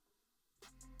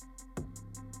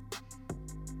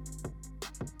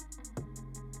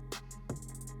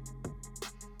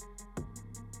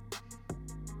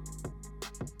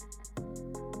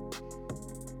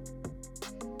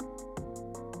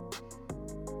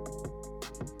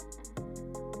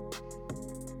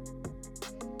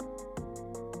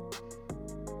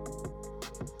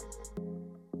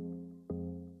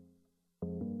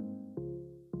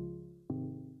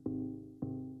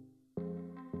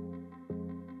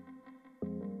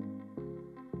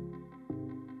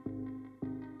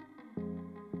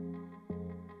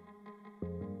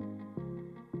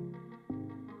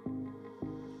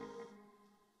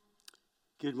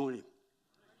Good morning.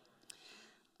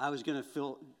 I was going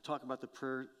to talk about the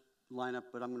prayer lineup,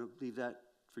 but I'm going to leave that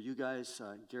for you guys.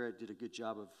 Garrett did a good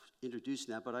job of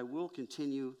introducing that, but I will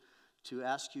continue to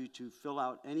ask you to fill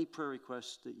out any prayer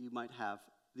requests that you might have.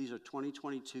 These are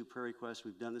 2022 prayer requests.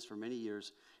 We've done this for many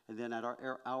years. And then at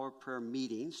our prayer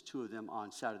meetings, 2 of them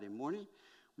on Saturday morning,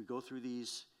 we go through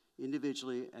these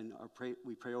individually and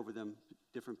we pray over them,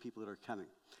 different people that are coming.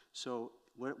 So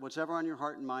whatever on your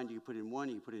heart and mind, you can put in 1,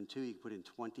 you can put in 2, you can put in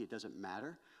 20, it doesn't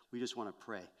matter. We just want to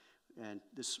pray. And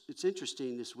it's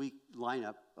interesting, this week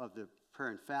lineup of the prayer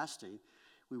and fasting,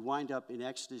 we wind up in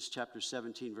Exodus chapter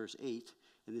 17, verse 8,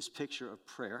 in this picture of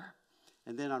prayer.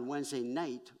 And then on Wednesday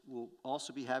night, we'll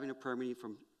also be having a prayer meeting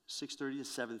from 6:30 to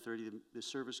 7:30. The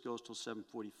service goes till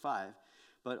 7:45.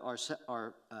 But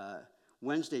our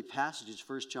Wednesday passage is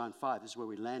 1 John 5. This is where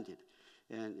we landed.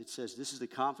 And it says, this is the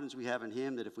confidence we have in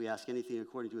him, that if we ask anything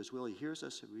according to his will, he hears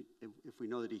us. If we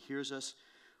know that he hears us,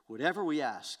 whatever we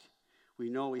ask, we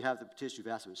know we have the petition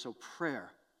we've asked him. So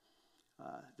prayer,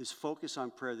 this focus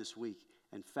on prayer this week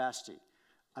and fasting,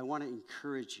 I want to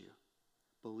encourage you.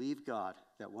 Believe God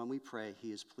that when we pray,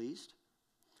 he is pleased.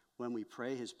 When we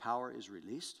pray, his power is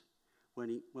released.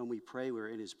 When we pray, we're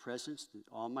in his presence, the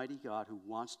Almighty God who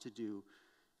wants to do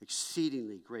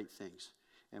exceedingly great things.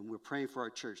 And we're praying for our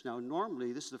church. Now,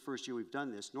 normally, this is the first year we've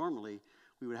done this. Normally,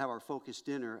 we would have our focus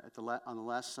dinner on the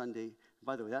last Sunday.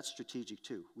 By the way, that's strategic,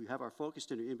 too. We have our focus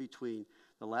dinner in between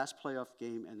the last playoff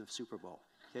game and the Super Bowl,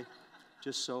 okay?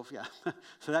 Just so, yeah.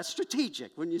 So that's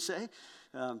strategic, wouldn't you say?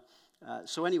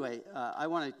 So anyway, I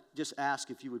want to just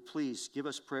ask if you would please give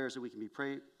us prayers that we can be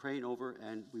praying over,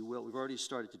 and we will. We've already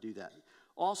started to do that.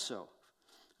 Also,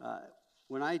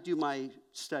 when I do my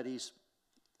studies,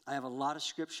 I have a lot of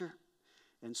scripture.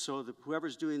 And so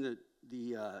whoever's doing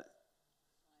the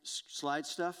slide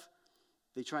stuff,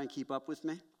 they try and keep up with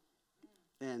me.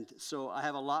 And so I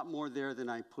have a lot more there than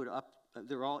I put up.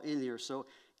 They're all in here. So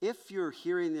if you're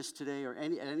hearing this today or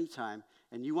at any time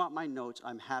and you want my notes,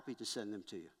 I'm happy to send them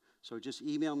to you. So just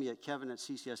email me at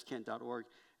kevin@ccskent.org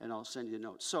and I'll send you the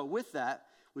notes. So with that,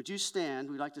 would you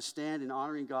stand? We'd like to stand in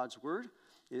honoring God's word.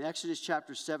 In Exodus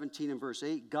chapter 17 and verse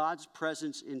 8, God's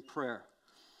presence in prayer.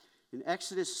 In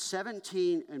Exodus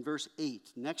 17 and verse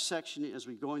 8, next section as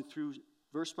we're going through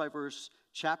verse by verse,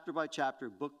 chapter by chapter,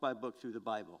 book by book through the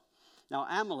Bible. Now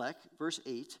Amalek, verse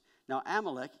 8, now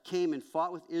Amalek came and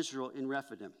fought with Israel in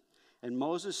Rephidim. And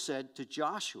Moses said to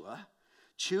Joshua,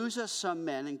 choose us some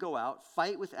men and go out,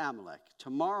 fight with Amalek.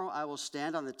 Tomorrow I will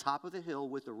stand on the top of the hill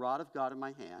with the rod of God in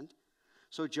my hand.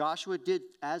 So Joshua did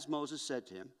as Moses said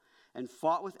to him and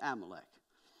fought with Amalek.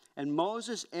 And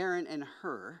Moses, Aaron, and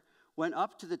Hur went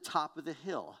up to the top of the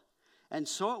hill. And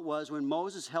so it was when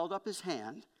Moses held up his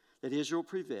hand that Israel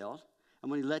prevailed,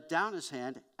 and when he let down his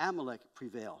hand, Amalek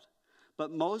prevailed.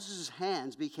 But Moses'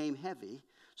 hands became heavy,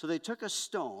 so they took a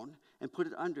stone and put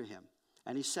it under him,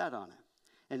 and he sat on it.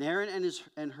 And Aaron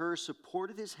and Hur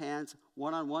supported his hands,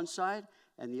 one on one side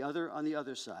and the other on the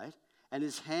other side, and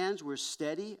his hands were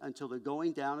steady until the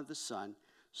going down of the sun.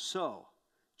 So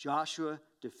Joshua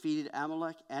defeated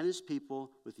Amalek and his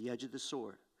people with the edge of the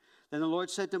sword. Then the Lord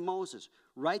said to Moses,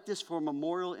 write this for a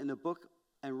memorial in the book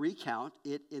and recount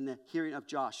it in the hearing of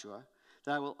Joshua,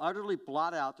 that I will utterly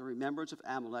blot out the remembrance of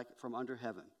Amalek from under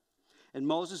heaven. And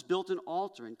Moses built an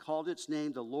altar and called its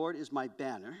name, the Lord is my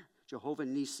banner, Jehovah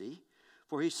Nissi.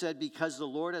 For he said, because the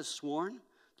Lord has sworn,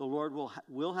 the Lord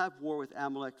will have war with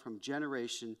Amalek from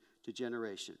generation to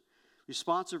generation.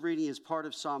 Responsive reading is part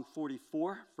of Psalm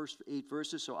 44, first 8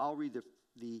 verses, so I'll read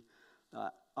the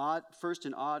odd, first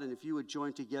and odd, and if you would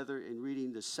join together in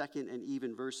reading the second and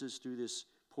even verses through this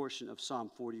portion of Psalm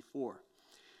 44.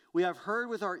 We have heard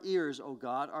with our ears, O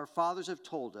God, our fathers have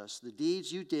told us, the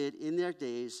deeds you did in their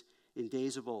days, in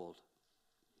days of old.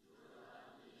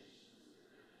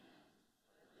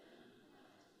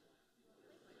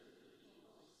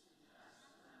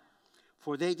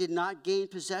 For they did not gain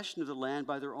possession of the land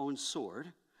by their own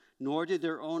sword, nor did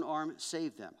their own arm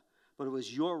save them, but it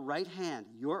was your right hand,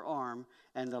 your arm,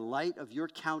 and the light of your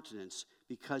countenance,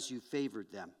 because you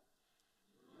favored them.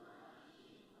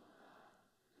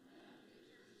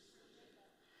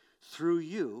 Through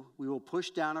you, we will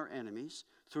push down our enemies.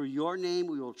 Through your name,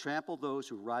 we will trample those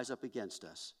who rise up against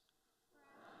us.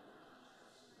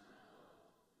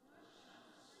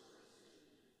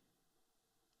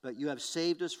 But you have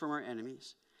saved us from our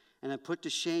enemies and have put to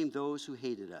shame those who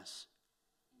hated us.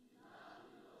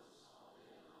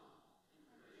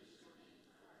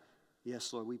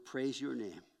 Yes, Lord, we praise your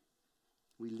name.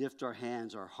 We lift our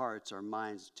hands, our hearts, our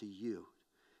minds to you,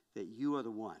 that you are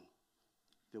the one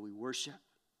that we worship,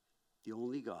 the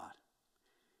only God.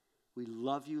 We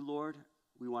love you, Lord.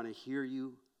 We want to hear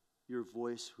you, your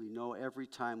voice. We know every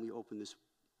time we open this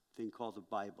thing called the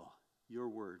Bible, your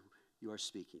word, you are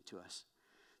speaking to us.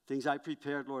 Things I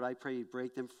prepared, Lord, I pray you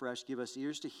break them fresh. Give us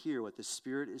ears to hear what the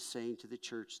Spirit is saying to the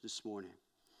church this morning.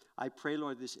 I pray,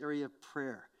 Lord, this area of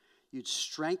prayer, you'd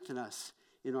strengthen us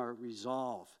in our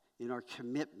resolve, in our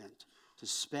commitment to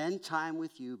spend time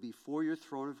with you before your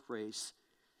throne of grace,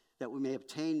 that we may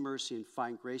obtain mercy and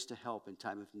find grace to help in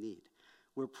time of need.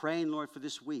 We're praying, Lord, for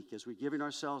this week as we're giving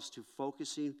ourselves to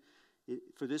focusing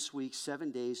for this week,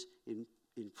 7 days in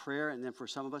prayer, and then for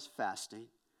some of us fasting,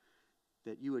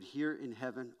 that you would hear in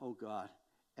heaven, oh God,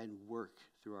 and work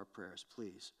through our prayers,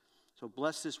 please. So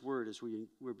bless this word as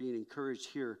we're being encouraged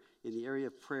here in the area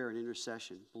of prayer and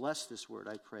intercession. Bless this word,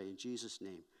 I pray, in Jesus'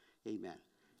 name, amen.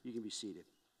 You can be seated.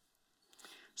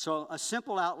 So a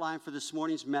simple outline for this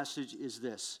morning's message is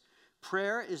this.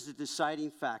 Prayer is the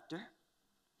deciding factor.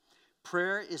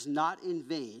 Prayer is not in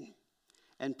vain,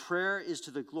 and prayer is to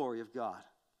the glory of God.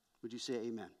 Would you say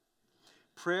amen?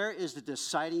 Prayer is the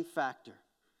deciding factor.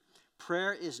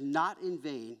 Prayer is not in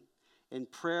vain, and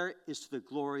prayer is to the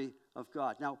glory of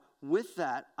God. Now, with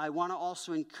that, I want to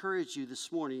also encourage you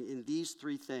this morning in these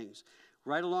three things.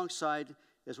 Right alongside,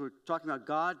 as we're talking about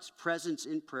God's presence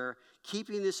in prayer,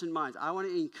 keeping this in mind, I want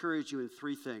to encourage you in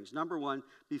three things. Number one,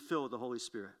 be filled with the Holy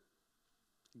Spirit.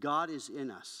 God is in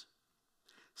us.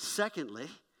 Secondly,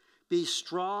 be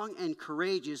strong and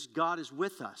courageous. God is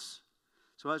with us.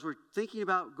 So as we're thinking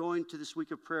about going to this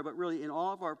week of prayer, but really in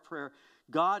all of our prayer,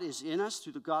 God is in us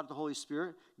through the God of the Holy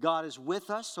Spirit. God is with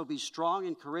us, so be strong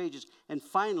and courageous. And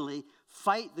finally,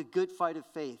 fight the good fight of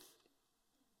faith.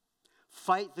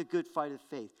 Fight the good fight of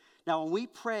faith. Now, when we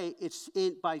pray, it's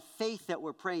by faith that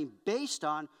we're praying based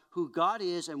on who God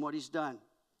is and what he's done.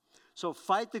 So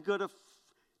fight the good of,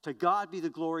 to God be the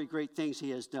glory, great things he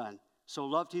has done. So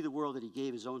loved he the world that he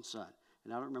gave his own son.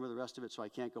 And I don't remember the rest of it, so I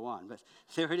can't go on. But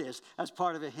there it is. That's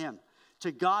part of a hymn.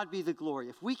 To God be the glory.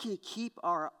 If we can keep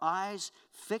our eyes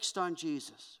fixed on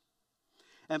Jesus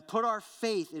and put our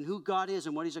faith in who God is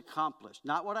and what he's accomplished,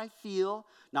 not what I feel,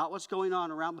 not what's going on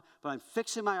around, but I'm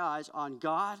fixing my eyes on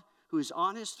God who is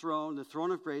on his throne, the throne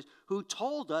of grace, who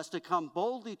told us to come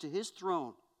boldly to his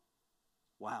throne.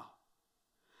 Wow.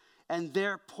 And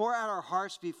there pour out our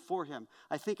hearts before him.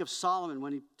 I think of Solomon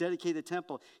when he dedicated the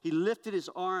temple. He lifted his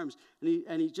arms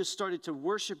and he just started to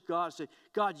worship God and say,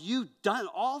 God, you've done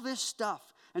all this stuff.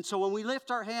 And so when we lift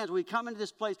our hands, when we come into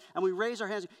this place and we raise our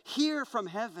hands, hear from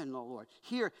heaven, oh Lord,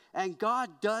 hear. And God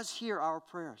does hear our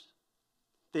prayers.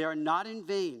 They are not in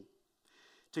vain.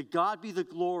 To God be the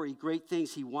glory, great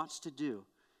things he wants to do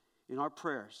in our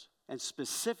prayers. And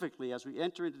specifically, as we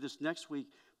enter into this next week,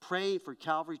 praying for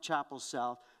Calvary Chapel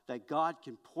South, that God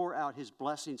can pour out his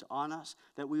blessings on us,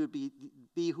 that we would be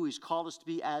who he's called us to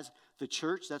be as the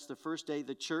church. That's the first day,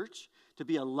 the church, to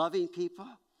be a loving people,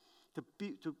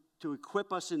 to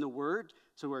equip us in the word,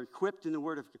 so we're equipped in the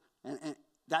word of, and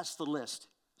that's the list.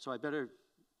 So I better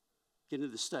get into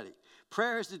the study.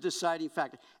 Prayer is the deciding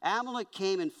factor. Amalek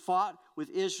came and fought with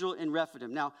Israel in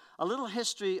Rephidim. Now, a little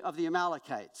history of the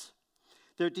Amalekites.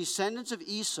 They're descendants of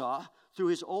Esau through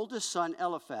his oldest son,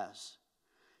 Eliphaz.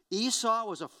 Esau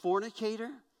was a fornicator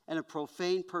and a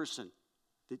profane person.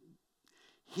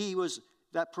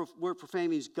 That word profane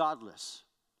means godless.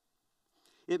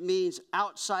 It means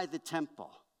outside the temple.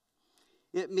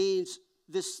 It means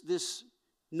this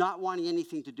not wanting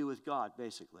anything to do with God,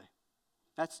 basically.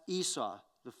 That's Esau,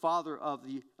 the father of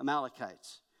the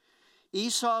Amalekites.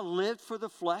 Esau lived for the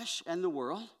flesh and the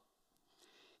world.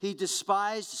 He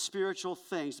despised spiritual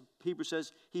things. Hebrews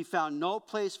says he found no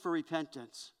place for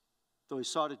repentance, though he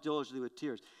sought it diligently with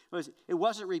tears. It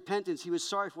wasn't repentance. He was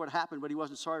sorry for what happened, but he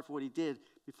wasn't sorry for what he did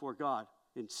before God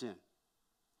in sin.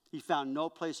 He found no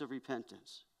place of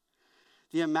repentance.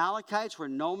 The Amalekites were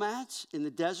nomads in the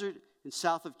desert in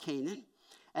south of Canaan,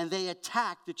 and they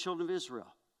attacked the children of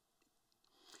Israel.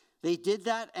 They did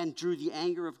that and drew the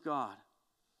anger of God.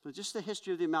 So just the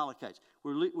history of the Amalekites.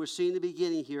 we're seeing the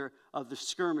beginning here of the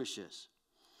skirmishes.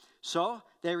 So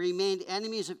they remained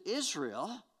enemies of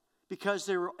Israel because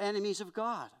they were enemies of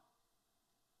God.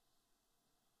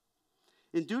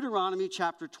 In Deuteronomy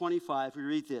chapter 25, we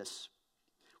read this.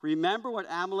 Remember what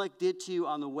Amalek did to you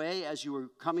on the way as you were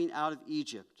coming out of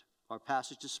Egypt, our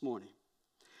passage this morning.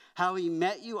 How he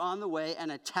met you on the way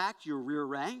and attacked your rear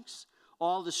ranks,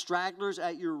 all the stragglers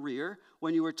at your rear,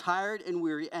 when you were tired and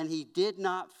weary, and he did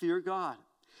not fear God.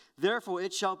 Therefore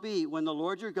it shall be, when the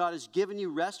Lord your God has given you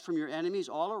rest from your enemies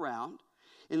all around,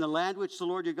 in the land which the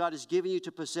Lord your God has given you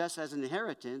to possess as an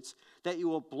inheritance, that you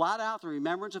will blot out the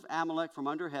remembrance of Amalek from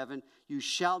under heaven. You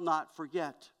shall not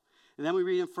forget. And then we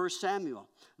read in 1 Samuel,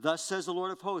 thus says the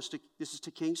Lord of hosts, this is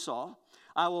to King Saul,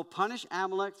 I will punish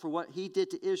Amalek for what he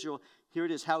did to Israel. Here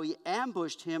it is, how he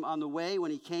ambushed him on the way when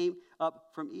he came up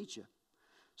from Egypt.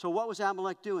 So what was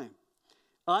Amalek doing?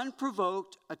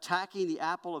 Unprovoked, attacking the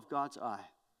apple of God's eye.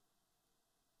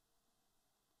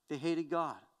 They hated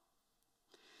God.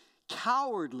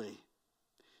 Cowardly,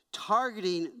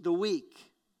 targeting the weak,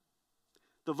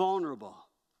 the vulnerable,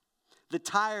 the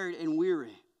tired and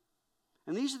weary.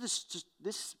 And these are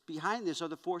behind this are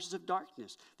the forces of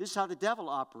darkness. This is how the devil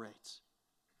operates.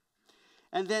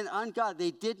 And then on God,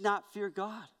 they did not fear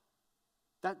God.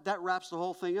 That wraps the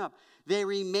whole thing up. They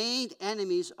remained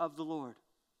enemies of the Lord.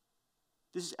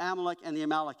 This is Amalek and the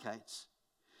Amalekites.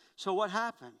 So what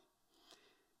happened?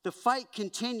 The fight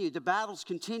continued, the battles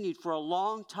continued for a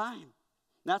long time.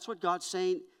 That's what God's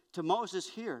saying to Moses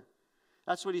here.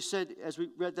 That's what he said as we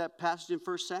read that passage in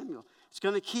 1 Samuel. It's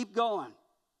going to keep going,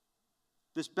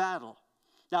 this battle.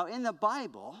 Now, in the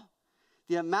Bible,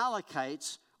 the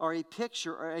Amalekites are a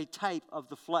picture or a type of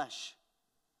the flesh.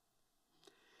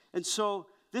 And so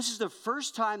this is the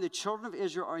first time the children of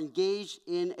Israel are engaged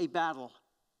in a battle.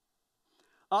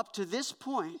 Up to this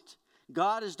point,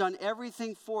 God has done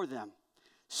everything for them.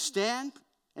 Stand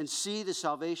and see the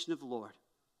salvation of the Lord.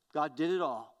 God did it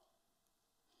all.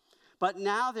 But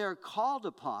now they're called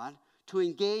upon to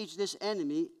engage this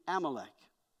enemy, Amalek.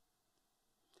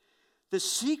 The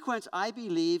sequence, I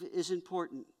believe, is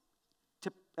important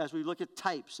as we look at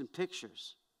types and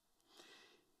pictures.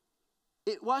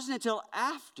 It wasn't until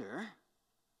after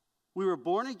we were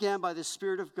born again by the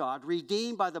Spirit of God,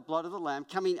 redeemed by the blood of the Lamb,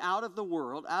 coming out of the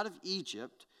world, out of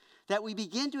Egypt, that we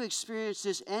begin to experience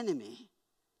this enemy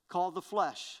called the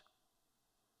flesh.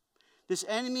 This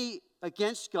enemy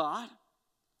against God,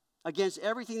 against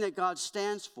everything that God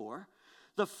stands for.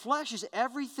 The flesh is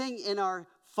everything in our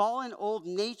fallen old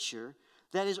nature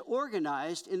that is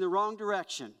organized in the wrong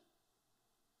direction.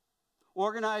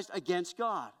 Organized against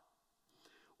God.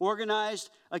 Organized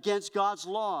against God's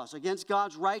laws, against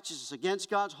God's righteousness, against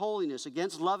God's holiness,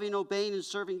 against loving, obeying, and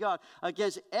serving God,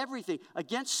 against everything,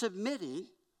 against submitting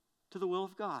to the will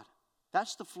of God.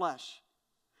 That's the flesh.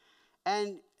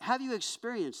 And have you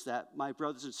experienced that, my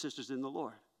brothers and sisters in the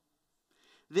Lord?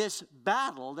 This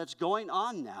battle that's going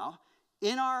on now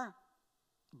in our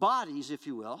bodies, if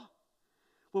you will,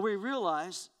 where we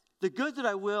realize the good that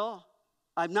I will,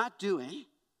 I'm not doing,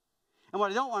 and what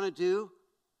I don't want to do,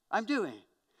 I'm doing.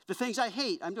 The things I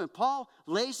hate, I'm doing. Paul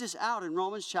lays this out in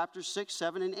Romans chapter 6,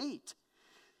 7, and 8.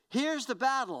 Here's the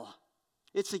battle.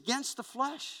 It's against the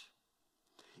flesh.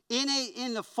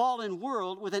 In the fallen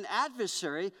world with an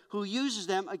adversary who uses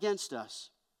them against us.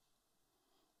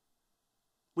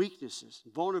 Weaknesses,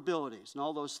 vulnerabilities, and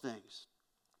all those things.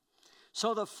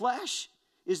 So the flesh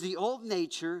is the old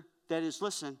nature that is,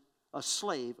 listen, a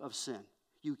slave of sin.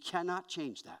 You cannot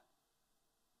change that.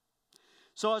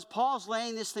 So as Paul's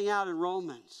laying this thing out in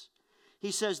Romans,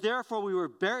 he says, therefore we were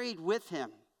buried with him,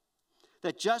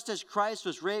 that just as Christ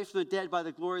was raised from the dead by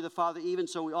the glory of the Father, even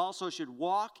so we also should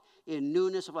walk in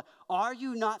newness of life. Are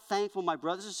you not thankful, my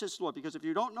brothers and sisters, Lord? Because if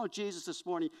you don't know Jesus this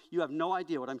morning, you have no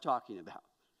idea what I'm talking about.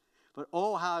 But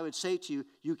oh, how I would say to you,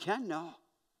 you can know.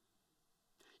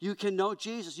 You can know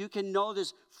Jesus. You can know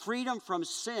this freedom from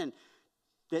sin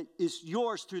that is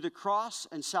yours through the cross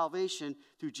and salvation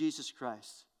through Jesus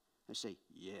Christ. I say,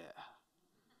 yeah.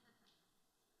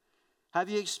 Have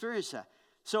you experienced that?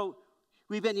 So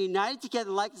we've been united together in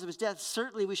the likeness of his death.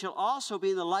 Certainly we shall also be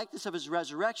in the likeness of his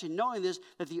resurrection, knowing this,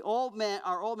 that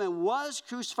our old man was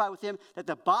crucified with him, that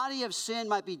the body of sin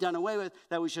might be done away with,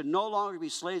 that we should no longer be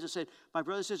slaves of sin. My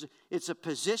brothers and sisters, it's a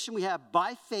position we have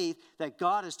by faith that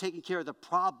God has taken care of the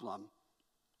problem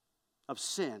of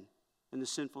sin and the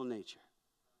sinful nature.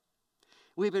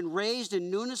 We've been raised in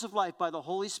newness of life by the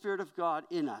Holy Spirit of God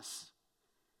in us.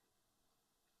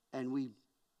 And we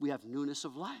have newness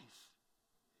of life.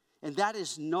 And that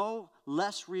is no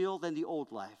less real than the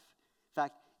old life. In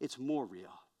fact, it's more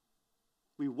real.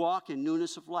 We walk in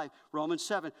newness of life. Romans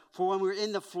 7, for when we were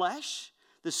in the flesh,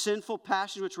 the sinful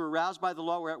passions which were aroused by the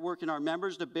law were at work in our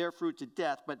members to bear fruit to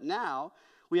death. But now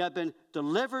we have been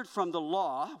delivered from the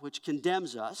law, which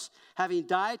condemns us, having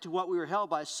died to what we were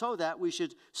held by, so that we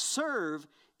should serve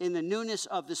in the newness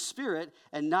of the Spirit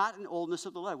and not in oldness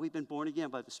of the letter. We've been born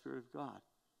again by the Spirit of God.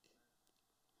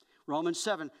 Romans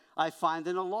 7, I find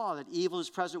in the law that evil is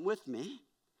present with me,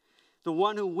 the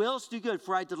one who wills to do good,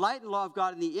 for I delight in the law of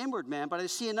God in the inward man, but I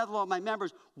see another law of my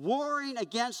members warring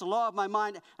against the law of my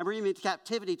mind and bringing me into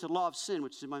captivity to the law of sin,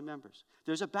 which is in my members.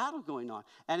 There's a battle going on,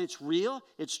 and it's real,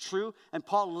 it's true, and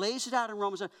Paul lays it out in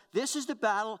Romans 7. This is the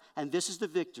battle, and this is the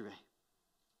victory.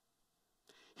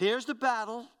 Here's the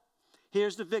battle,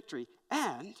 here's the victory.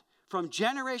 And from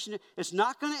generation, it's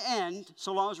not going to end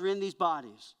so long as we're in these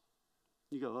bodies.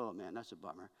 You go, oh man, that's a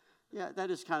bummer. Yeah, that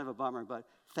is kind of a bummer, but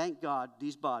thank God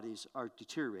these bodies are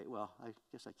deteriorating. Well, I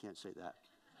guess I can't say that.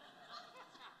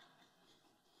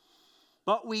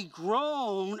 But we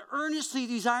groan, earnestly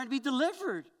desiring to be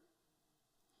delivered.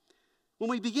 When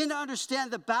we begin to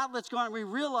understand the battle that's going on, we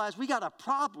realize we got a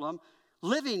problem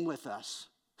living with us.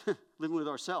 Living with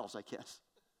ourselves, I guess.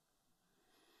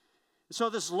 So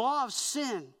this law of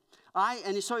sin,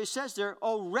 so he says there,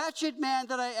 oh, wretched man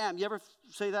that I am. You ever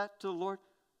say that to the Lord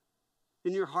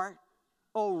in your heart?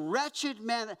 Oh, wretched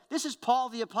man. This is Paul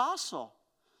the Apostle,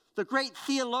 the great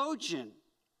theologian,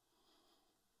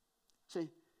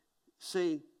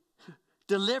 saying,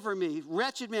 deliver me,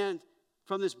 wretched man,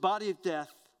 from this body of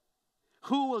death.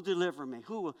 Who will deliver me?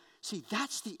 Who will? See,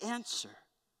 that's the answer.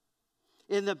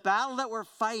 In the battle that we're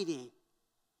fighting,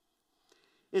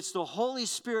 it's the Holy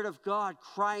Spirit of God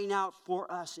crying out for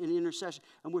us in intercession.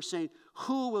 And we're saying,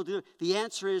 who will do it? The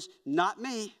answer is, not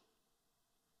me.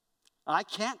 I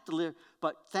can't deliver,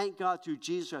 but thank God through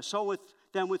Jesus Christ. So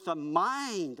with the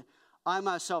mind, I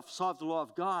myself solve the law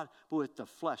of God, but with the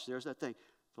flesh, there's that thing,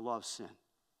 the law of sin.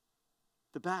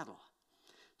 The battle.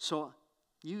 So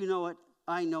you know it,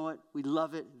 I know it, we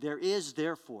love it. There is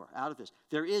therefore, out of this,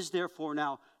 there is therefore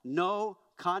now no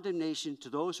condemnation to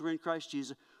those who are in Christ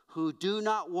Jesus, who do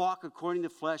not walk according to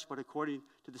the flesh, but according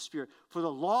to the Spirit. For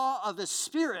the law of the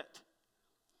Spirit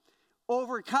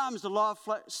overcomes the law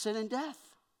of sin and death.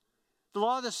 The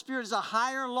law of the Spirit is a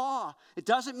higher law. It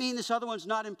doesn't mean this other one's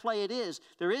not in play. It is.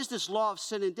 There is this law of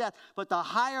sin and death, but the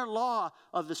higher law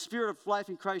of the Spirit of life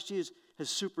in Christ Jesus has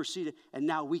superseded, and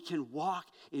now we can walk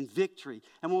in victory.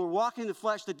 And when we're walking in the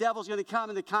flesh, the devil's going to come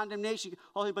and the condemnation,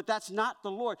 but that's not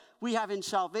the Lord. We have in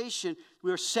salvation,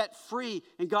 we are set free,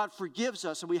 and God forgives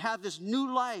us, and we have this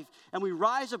new life, and we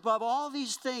rise above all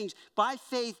these things by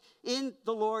faith in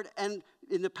the Lord and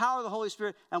in the power of the Holy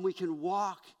Spirit, and we can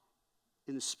walk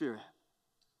in the Spirit.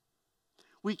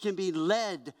 We can be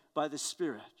led by the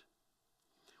Spirit.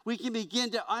 We can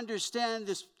begin to understand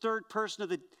this third person of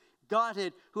the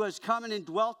Godhead who has come and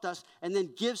indwelt us and then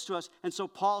gives to us. And so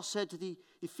Paul said to the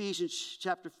Ephesians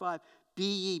chapter 5, be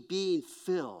ye being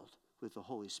filled with the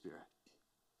Holy Spirit.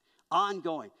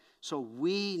 Ongoing. So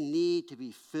we need to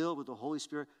be filled with the Holy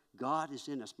Spirit. God is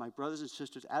in us. My brothers and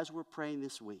sisters, as we're praying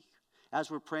this week, as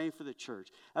we're praying for the church,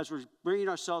 as we're bringing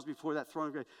ourselves before that throne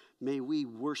of grace, may we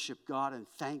worship God and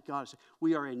thank God.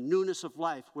 We are in newness of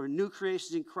life. We're new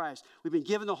creations in Christ. We've been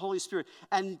given the Holy Spirit.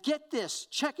 And get this,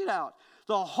 check it out.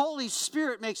 The Holy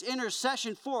Spirit makes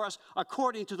intercession for us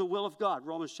according to the will of God.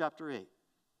 Romans chapter 8.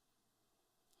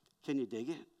 Can you dig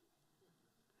it?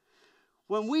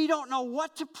 When we don't know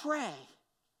what to pray,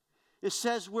 it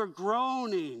says we're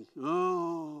groaning.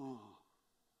 Oh.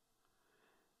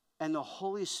 And the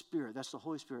Holy Spirit, that's the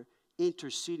Holy Spirit,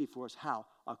 interceding for us. How?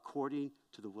 According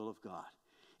to the will of God.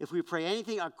 If we pray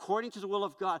anything according to the will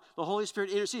of God, the Holy Spirit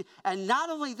intercedes. And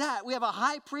not only that, we have a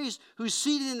high priest who's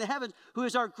seated in the heavens, who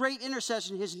is our great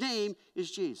intercession. His name is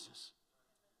Jesus.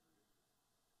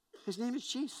 His name is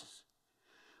Jesus.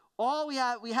 All we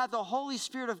have the Holy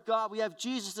Spirit of God. We have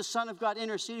Jesus, the Son of God,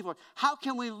 interceding for us. How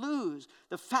can we lose?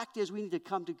 The fact is we need to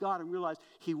come to God and realize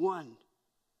He won.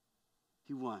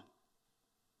 He won.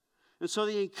 And so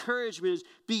the encouragement is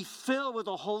be filled with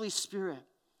the Holy Spirit.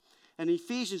 And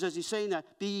Ephesians, as he's saying that,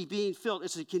 being filled,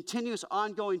 it's a continuous,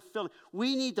 ongoing filling.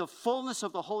 We need the fullness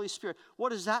of the Holy Spirit. What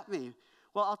does that mean?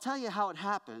 Well, I'll tell you how it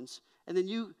happens, and then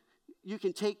you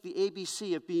can take the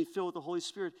ABC of being filled with the Holy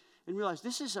Spirit and realize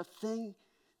this is a thing,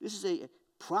 this is a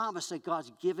promise that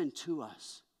God's given to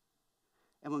us.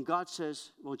 And when God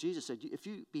says, well, Jesus said, if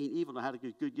you, being evil, know how to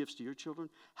give good gifts to your children,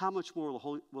 how much more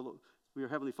will your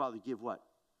Heavenly Father give what?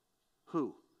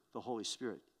 Who? The Holy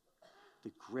Spirit.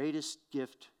 The greatest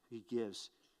gift He gives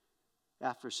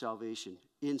after salvation,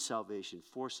 in salvation,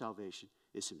 for salvation,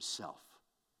 is Himself.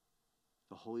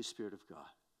 The Holy Spirit of God.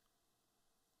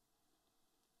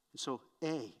 And so,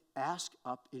 A, ask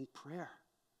up in prayer.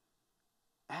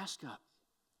 Ask up.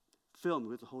 Fill me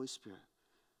with the Holy Spirit.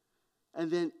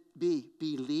 And then B,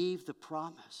 believe the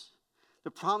promise.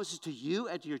 The promise is to you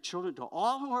and to your children, to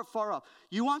all who are far off.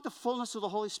 You want the fullness of the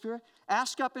Holy Spirit?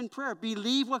 Ask up in prayer.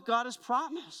 Believe what God has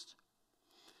promised.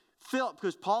 Fill,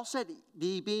 because Paul said,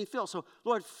 being filled. So,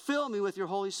 Lord, fill me with your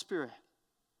Holy Spirit.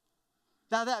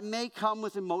 Now, that may come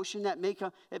with emotion.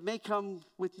 It may come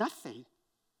with nothing,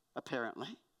 apparently.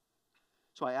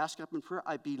 So I ask up in prayer.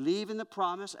 I believe in the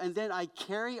promise, and then I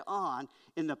carry on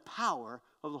in the power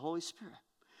of the Holy Spirit.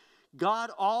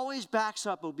 God always backs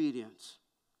up obedience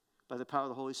by the power of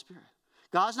the Holy Spirit.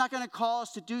 God's not going to call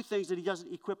us to do things that he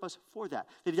doesn't equip us for that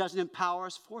he doesn't empower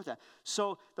us for that.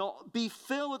 So be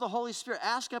filled with the Holy Spirit.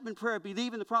 Ask up in prayer,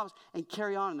 believe in the promise, and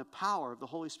carry on in the power of the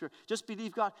Holy Spirit. Just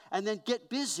believe God, and then get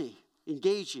busy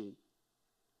engaging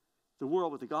the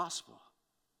world with the gospel.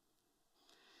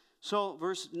 So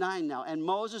verse 9 now. And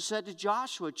Moses said to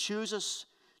Joshua, choose us.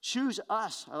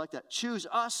 I like that. Choose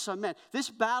us some men. This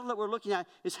battle that we're looking at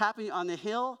is happening on the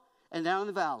hill and down in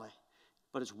the valley.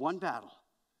 But it's one battle.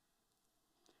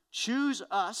 Choose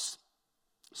us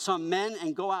some men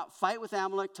and go out, fight with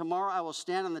Amalek. Tomorrow I will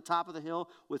stand on the top of the hill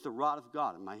with the rod of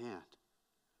God in my hand.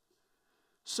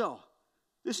 So,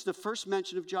 this is the first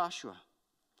mention of Joshua.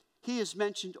 He is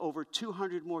mentioned over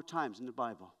 200 more times in the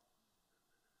Bible.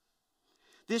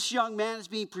 This young man is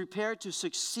being prepared to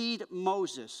succeed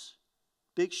Moses.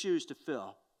 Big shoes to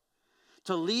fill.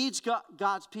 To lead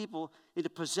God's people into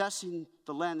possessing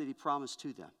the land that he promised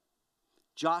to them.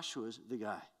 Joshua's the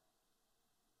guy.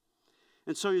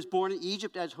 And so he was born in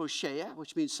Egypt as Hoshea,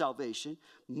 which means salvation.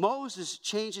 Moses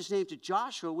changed his name to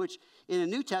Joshua, which in the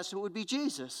New Testament would be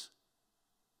Jesus.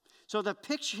 So the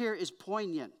picture here is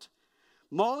poignant.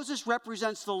 Moses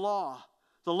represents the law.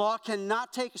 The law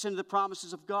cannot take us into the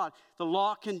promises of God. The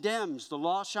law condemns. The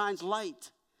law shines light.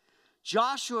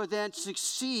 Joshua then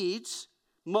succeeds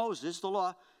Moses, the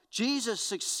law.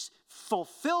 Jesus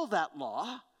fulfilled that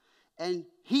law, and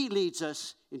he leads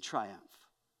us in triumph.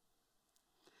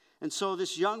 And so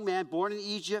this young man, born in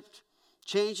Egypt,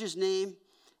 changed his name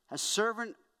as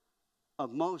servant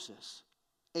of Moses,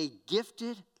 a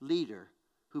gifted leader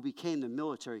who became the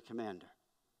military commander.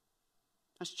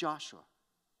 That's Joshua.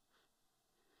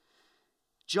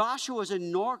 Joshua was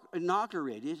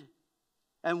inaugurated,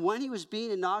 and when he was being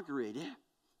inaugurated,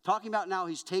 talking about now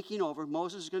he's taking over,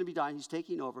 Moses is going to be dying, he's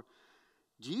taking over.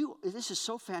 This is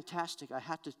so fantastic, I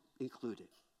had to include it.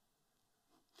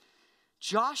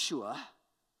 Joshua,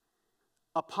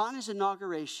 upon his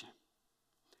inauguration,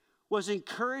 was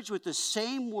encouraged with the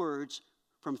same words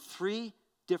from 3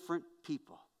 different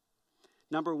people.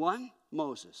 Number 1,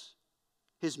 Moses,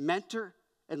 his mentor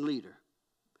and leader.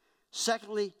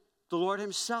 Secondly, the Lord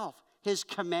himself, his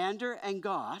commander and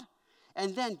God.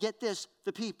 And then, get this,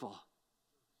 the people.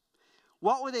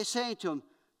 What were they saying to him?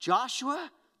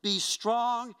 Joshua, be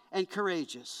strong and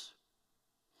courageous.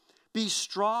 Be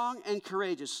strong and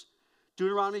courageous.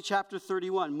 Deuteronomy chapter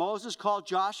 31. Moses called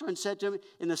Joshua and said to him,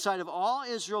 in the sight of all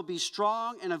Israel, be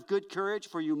strong and of good courage,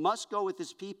 for you must go with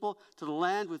this people to the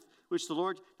land with which the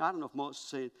Lord, I don't know if Moses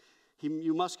said,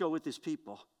 you must go with this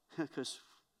people, because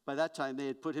by that time they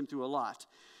had put him through a lot.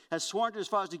 Has sworn to his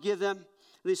fathers to give them.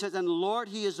 And he says, and the Lord,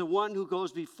 he is the one who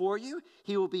goes before you.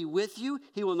 He will be with you.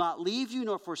 He will not leave you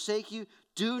nor forsake you.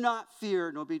 Do not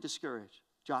fear nor be discouraged.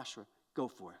 Joshua, go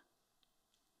for it.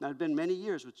 Now, it had been many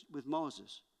years with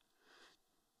Moses.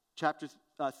 Chapter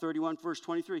 31, verse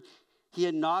 23.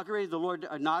 The Lord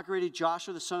inaugurated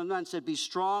Joshua, the son of Nun, and said, be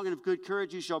strong and of good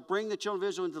courage. You shall bring the children of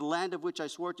Israel into the land of which I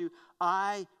swore to you.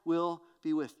 I will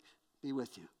be with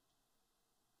you.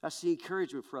 That's the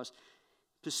encouragement for us,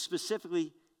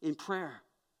 specifically in prayer.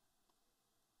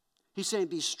 He's saying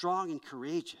be strong and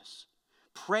courageous.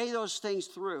 Pray those things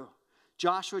through.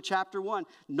 Joshua chapter 1,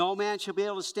 no man shall be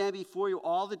able to stand before you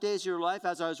all the days of your life,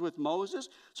 as I was with Moses,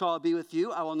 so I'll be with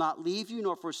you. I will not leave you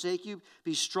nor forsake you.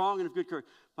 Be strong and of good courage.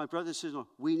 My brothers and sisters,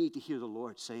 we need to hear the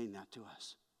Lord saying that to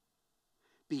us.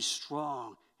 Be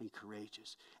strong and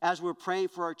courageous. As we're praying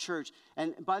for our church,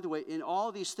 and by the way, in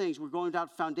all these things, we're going down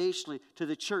foundationally to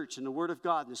the church and the Word of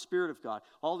God and the Spirit of God,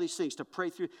 all these things to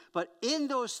pray through. But in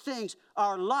those things,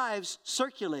 our lives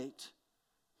circulate.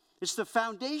 It's the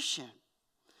foundation.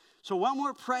 So when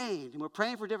we're praying, and we're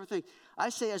praying for different things, I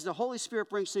say as the Holy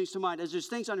Spirit brings things to mind, as there's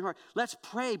things on your heart, let's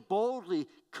pray boldly,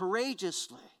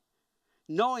 courageously,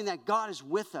 knowing that God is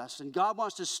with us and God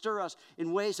wants to stir us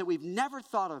in ways that we've never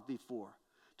thought of before,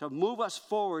 to move us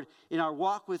forward in our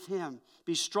walk with him.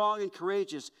 Be strong and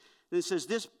courageous. And it says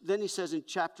this, then he says in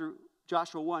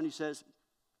Joshua 1, he says,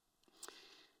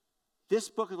 this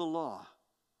book of the law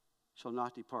shall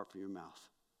not depart from your mouth.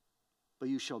 but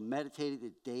you shall meditate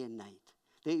it day and night,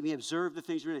 that you may observe the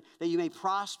things written, that you may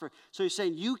prosper. So he's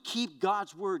saying you keep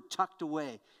God's word tucked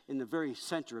away in the very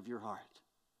center of your heart.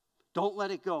 Don't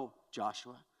let it go,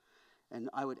 Joshua. And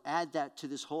I would add that to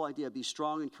this whole idea, be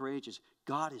strong and courageous.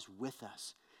 God is with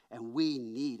us, and we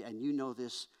need, and you know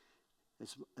this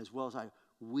as well as I,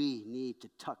 we need to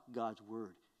tuck God's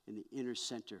word in the inner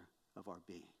center of our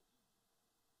being.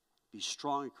 Be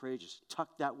strong and courageous.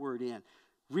 Tuck that word in.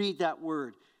 Read that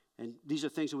word. And these are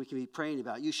things that we can be praying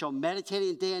about. You shall meditate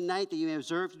it day and night, that you may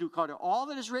observe to do according to all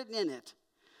that is written in it.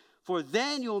 For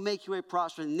then you will make your way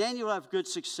prosperous, and then you will have good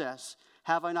success.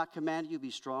 Have I not commanded you, be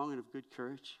strong and of good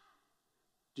courage?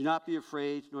 Do not be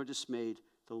afraid nor dismayed.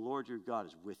 The Lord your God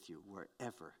is with you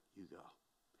wherever you go.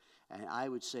 And I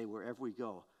would say wherever we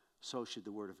go, so should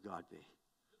the word of God be.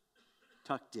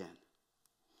 Tucked in.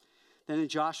 Then in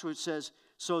Joshua it says,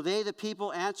 so they, the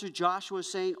people, answered Joshua,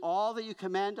 saying, all that you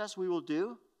command us we will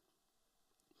do,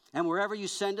 and wherever you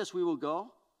send us we will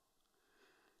go.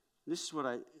 This is what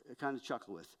I kind of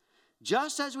chuckle with.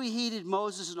 Just as we heeded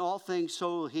Moses in all things,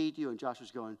 so we'll heed you. And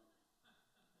Joshua's going,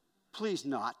 please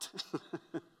not.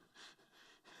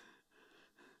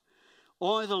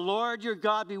 Only the Lord your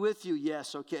God be with you.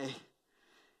 Yes, okay.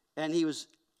 And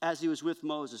as he was with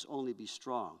Moses, only be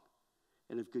strong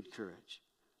and of good courage.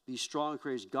 Be strong and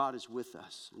courageous. God is with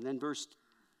us. And then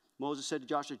Moses said to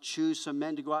Joshua, choose some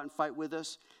men to go out and fight with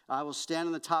us. I will stand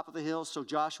on the top of the hill. So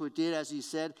Joshua did as he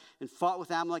said and fought with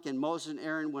Amalek, and Moses and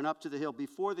Aaron went up to the hill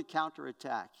before the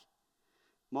counterattack.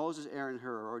 Moses, Aaron, and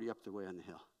Hur are already up the way on the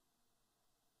hill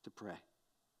to pray.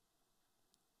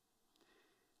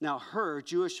 Now Hur,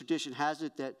 Jewish tradition has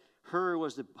it that Hur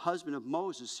was the husband of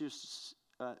Moses'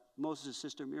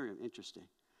 sister Miriam. Interesting.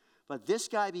 But this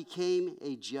guy became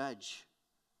a judge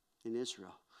in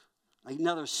Israel.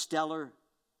 Another stellar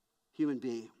human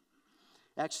being.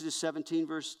 Exodus 17,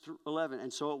 verse 11.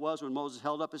 And so it was when Moses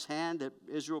held up his hand that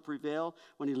Israel prevailed.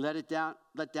 When he let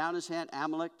down his hand,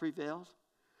 Amalek prevailed.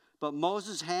 But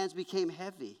Moses' hands became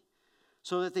heavy,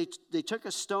 so that they took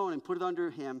a stone and put it under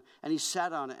him, and he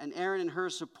sat on it. And Aaron and Hur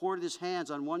supported his hands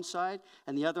on one side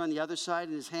and the other on the other side,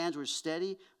 and his hands were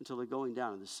steady until the going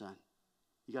down of the sun.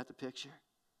 You got the picture?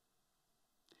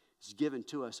 It's given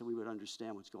to us so we would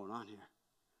understand what's going on here.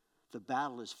 The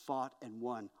battle is fought and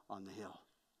won on the hill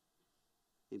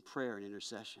in prayer and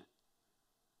intercession.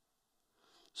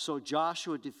 So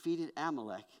Joshua defeated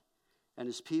Amalek and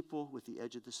his people with the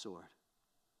edge of the sword.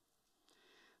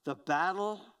 The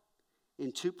battle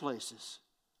in two places,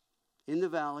 in the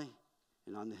valley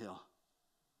and on the hill.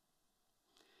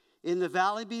 In the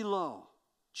valley below,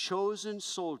 chosen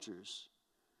soldiers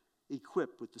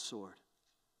equipped with the sword.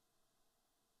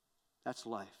 That's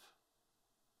life.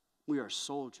 We are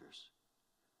soldiers.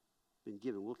 Been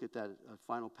given. We'll look at that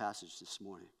final passage this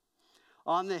morning.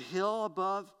 On the hill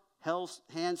above,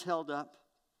 hands held up,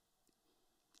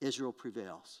 Israel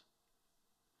prevails.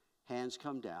 Hands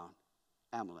come down,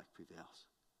 Amalek prevails.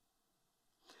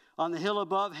 On the hill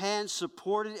above, hands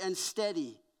supported and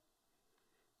steady,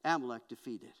 Amalek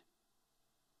defeated.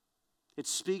 It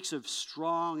speaks of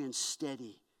strong and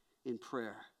steady in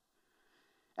prayer.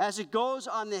 As it goes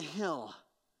on the hill,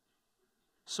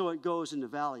 so it goes in the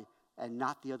valley, and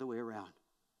not the other way around.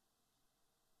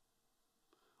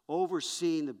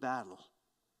 Overseeing the battle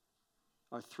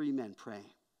are three men praying.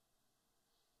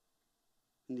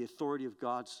 In the authority of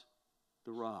God's,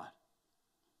 the rod.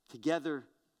 Together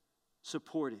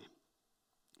supporting.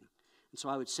 And so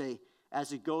I would say,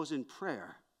 as it goes in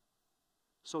prayer,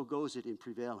 so goes it in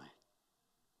prevailing.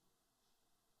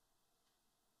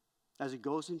 As it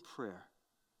goes in prayer,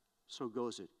 so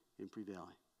goes it in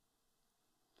prevailing.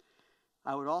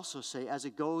 I would also say, as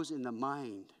it goes in the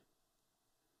mind,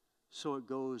 so it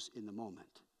goes in the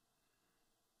moment.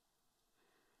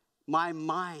 My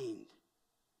mind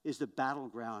is the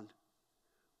battleground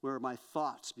where my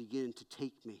thoughts begin to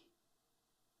take me,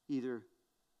 either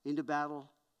into battle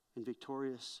and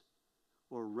victorious,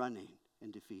 or running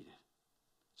and defeated.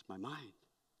 It's my mind.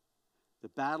 The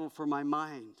battle for my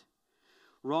mind.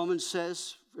 Romans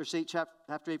says,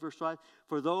 chapter 8, verse 5,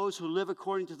 for those who live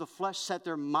according to the flesh set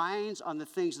their minds on the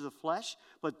things of the flesh,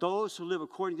 but those who live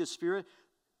according to the Spirit,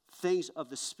 things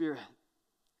of the Spirit.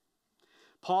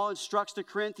 Paul instructs the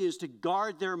Corinthians to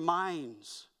guard their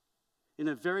minds in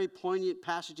a very poignant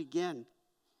passage again,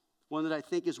 one that I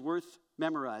think is worth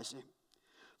memorizing.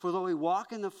 For though we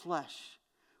walk in the flesh,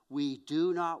 we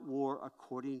do not war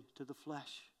according to the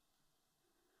flesh.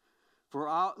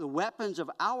 For the weapons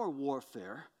of our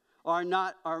warfare are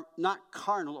not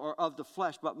carnal or of the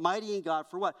flesh, but mighty in God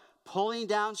for what? Pulling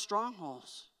down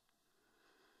strongholds.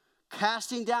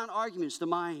 Casting down arguments, the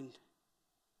mind.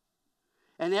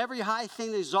 and every high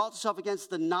thing that exalts itself against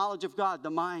the knowledge of God, the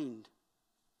mind.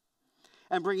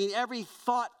 And bringing every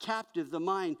thought captive, the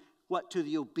mind, what? To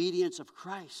the obedience of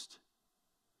Christ.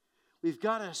 We've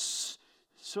got to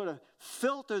sort of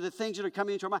filter the things that are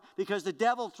coming into our mind, because the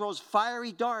devil throws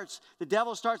fiery darts. The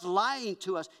devil starts lying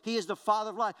to us. He is the father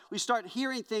of lies. We start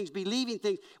hearing things, believing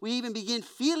things. We even begin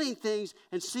feeling things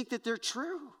and think that they're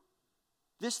true.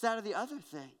 This, that, or the other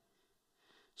thing.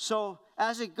 So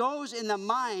as it goes in the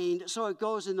mind, so it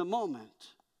goes in the moment.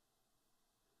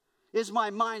 Is my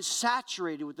mind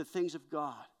saturated with the things of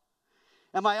God?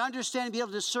 Am I understanding, be able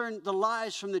to discern the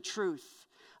lies from the truth?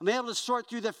 I'm able to sort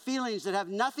through the feelings that have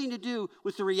nothing to do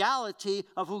with the reality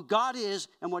of who God is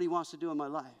and what he wants to do in my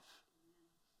life.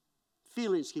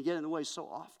 Feelings can get in the way so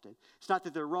often. It's not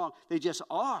that they're wrong. They just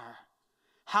are.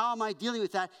 How am I dealing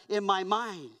with that in my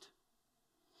mind?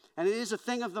 And it is a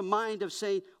thing of the mind of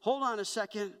saying, hold on a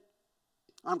second,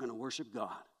 I'm going to worship God.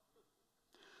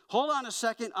 Hold on a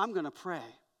second, I'm going to pray.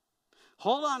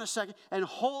 Hold on a second, and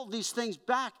hold these things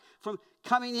back from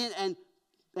coming in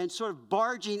and sort of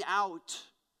barging out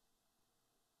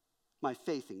my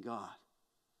faith in God,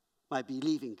 my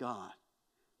belief in God,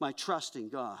 my trust in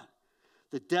God.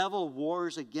 The devil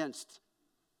wars against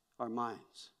our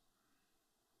minds.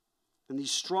 And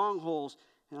these strongholds,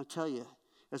 and I'll tell you,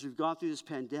 as we've gone through this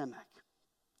pandemic,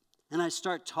 and I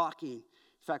start talking,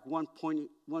 in fact, one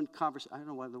conversation, I don't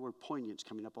know why the word poignant's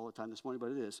coming up all the time this morning,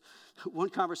 but it is. One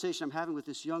conversation I'm having with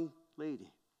this young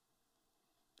lady.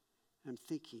 I'm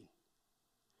thinking,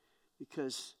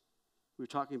 because we were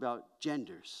talking about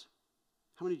genders.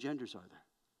 How many genders are there?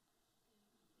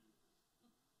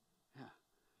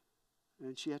 Yeah.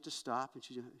 And she had to stop, and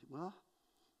she said, well,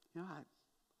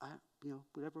 I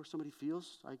whatever somebody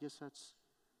feels, I guess that's,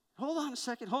 hold on a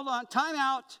second, hold on, time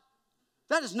out.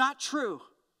 That is not true.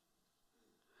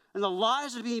 And the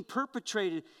lies that are being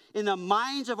perpetrated in the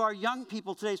minds of our young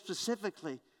people today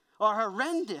specifically are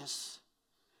horrendous.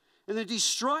 And they're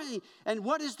destroying. And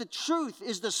what is the truth?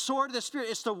 Is the sword of the Spirit.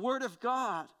 It's the Word of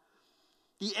God.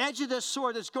 The edge of the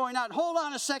sword that's going out. Hold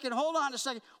on a second.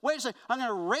 Wait a second. I'm going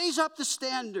to raise up the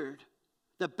standard,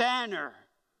 the banner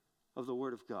of the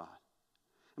Word of God.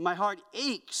 And my heart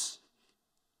aches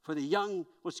for the young,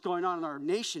 what's going on in our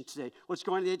nation today, what's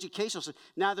going on in the educational system.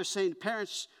 Now they're saying,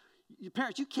 parents, you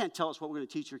can't tell us what we're going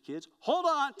to teach your kids. Hold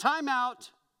on, time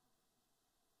out.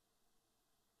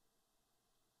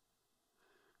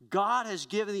 God has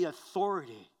given the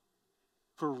authority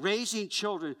for raising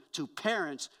children to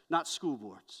parents, not school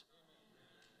boards.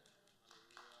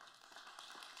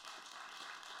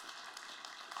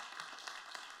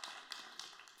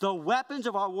 The weapons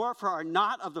of our warfare are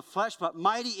not of the flesh, but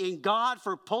mighty in God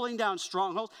for pulling down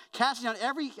strongholds, casting down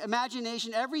every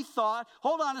imagination, every thought.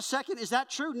 Hold on a second, is that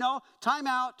true? No, time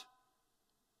out.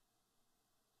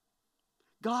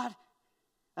 God,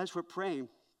 as we're praying,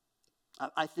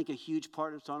 I think a huge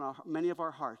part that's on many of our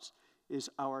hearts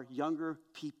is our younger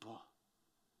people.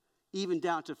 Even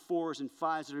down to 4s and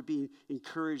 5s that are being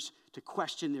encouraged to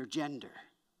question their gender.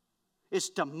 It's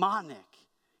demonic.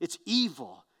 It's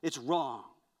evil. It's wrong.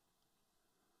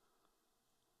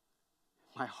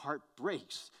 My heart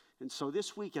breaks. And so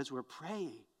this week as we're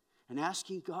praying and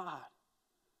asking God,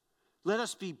 let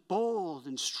us be bold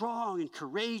and strong and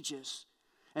courageous.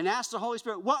 And ask the Holy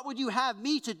Spirit, what would you have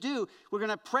me to do? We're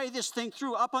going to pray this thing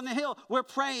through. Up on the hill, we're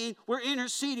praying, we're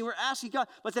interceding, we're asking God.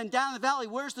 But then down the valley,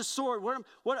 where's the sword?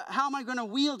 How am I going to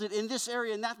wield it in this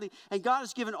area and that thing? And God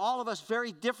has given all of us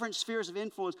very different spheres of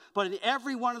influence. But in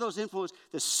every one of those influences,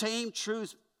 the same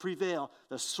truths prevail.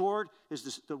 The sword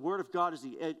is the word of God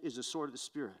is the sword of the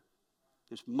Spirit.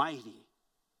 It's mighty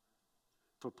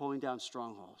for pulling down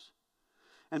strongholds.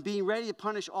 And being ready to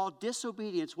punish all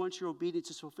disobedience once your obedience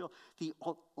is fulfilled. The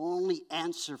only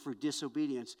answer for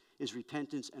disobedience is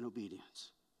repentance and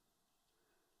obedience.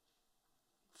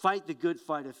 Fight the good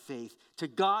fight of faith. To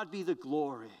God be the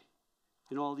glory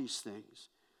in all these things.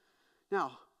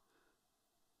 Now,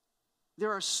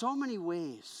 there are so many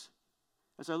ways,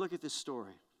 as I look at this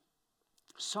story,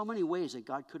 so many ways that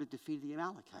God could have defeated the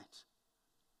Amalekites.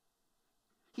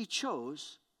 He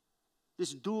chose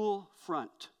this dual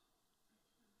front.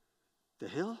 The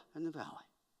hill and the valley.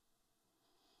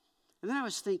 And then I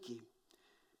was thinking,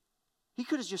 he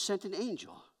could have just sent an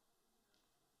angel.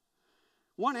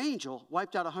 One angel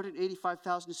wiped out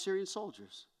 185,000 Syrian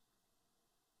soldiers.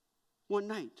 One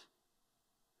night.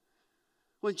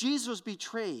 When Jesus was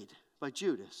betrayed by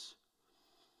Judas,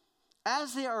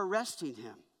 as they are arresting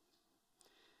him,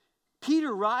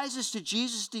 Peter rises to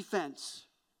Jesus' defense.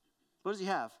 What does he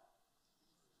have?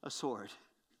 A sword.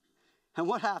 And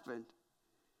what happened?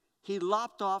 He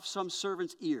lopped off some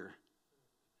servant's ear.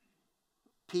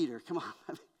 Peter, come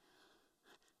on.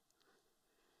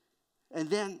 And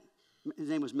then, his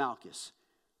name was Malchus.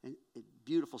 And a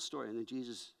beautiful story. And then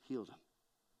Jesus healed him.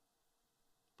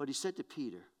 But he said to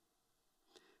Peter,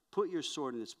 put your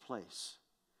sword in its place.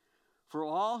 For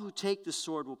all who take the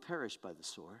sword will perish by the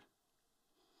sword.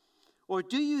 Or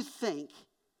do you think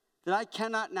that I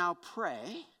cannot now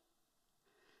pray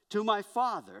to my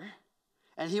Father,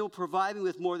 and he will provide me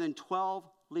with more than 12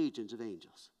 legions of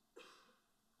angels?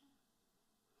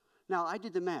 Now, I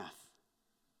did the math.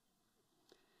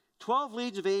 12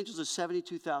 legions of angels is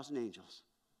 72,000 angels.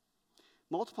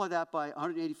 Multiply that by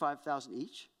 185,000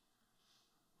 each.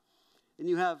 And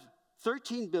you have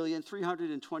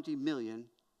 13,320,000,000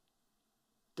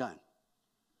 done.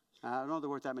 I don't know there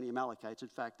weren't that many Amalekites. In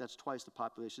fact, that's twice the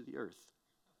population of the earth.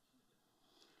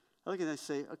 I look at that and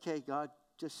say, okay, God,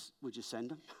 would you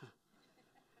send them?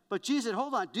 But Jesus said,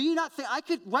 hold on, do you not think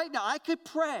right now I could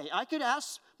pray, I could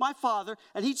ask my Father,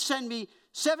 and he'd send me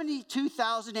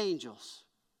 72,000 angels.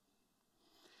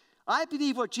 I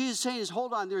believe what Jesus is saying is,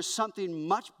 hold on, there's something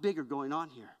much bigger going on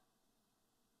here.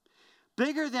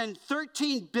 Bigger than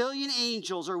 13 billion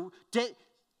angels, or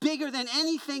bigger than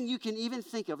anything you can even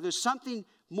think of. There's something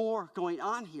more going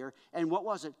on here. And what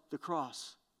was it? The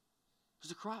cross. It was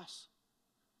the cross.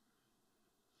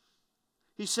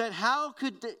 He said, how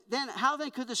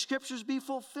then could the scriptures be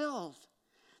fulfilled?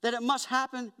 That it must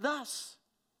happen thus.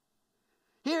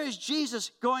 Here is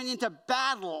Jesus going into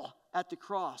battle at the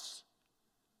cross.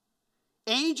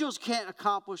 Angels can't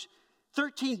accomplish,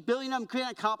 13 billion of them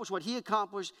can't accomplish what he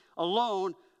accomplished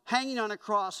alone, hanging on a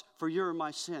cross for your and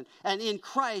my sin. And in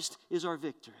Christ is our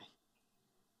victory.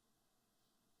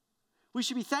 We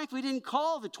should be thankful he didn't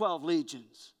call the 12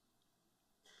 legions.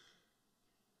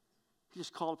 He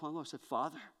just called upon the Lord and said,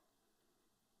 Father,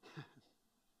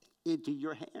 into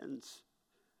your hands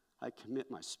I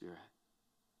commit my spirit.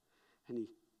 And he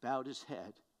bowed his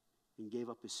head and gave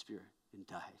up his spirit and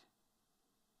died.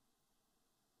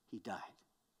 He died.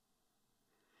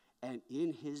 And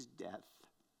in his death,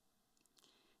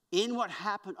 in what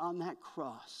happened on that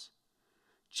cross,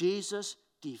 Jesus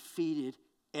defeated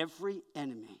every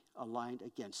enemy aligned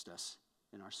against us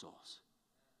in our souls.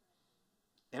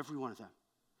 Every one of them.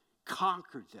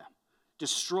 Conquered them.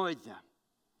 Destroyed them.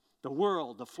 The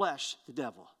world, the flesh, the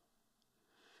devil.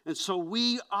 And so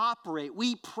we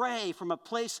pray from a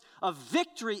place of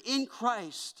victory in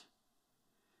Christ.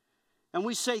 And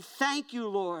we say, thank you,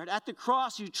 Lord. At the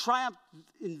cross, you triumphed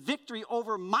in victory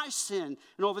over my sin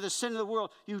and over the sin of the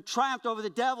world. You triumphed over the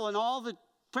devil and all the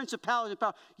principalities and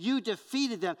power. You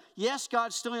defeated them. Yes,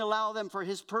 God still didn't allow them for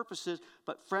his purposes.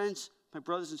 But friends, my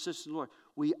brothers and sisters in the Lord,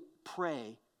 we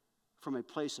pray from a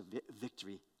place of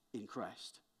victory in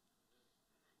Christ.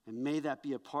 And may that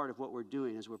be a part of what we're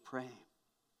doing as we're praying.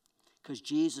 Because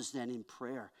Jesus then in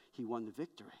prayer, he won the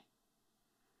victory.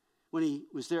 When he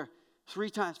was there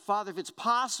 3 times, Father, if it's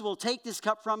possible, take this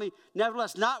cup from me.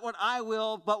 Nevertheless, not what I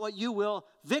will, but what you will.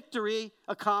 Victory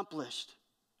accomplished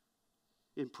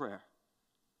in prayer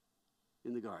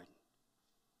in the garden.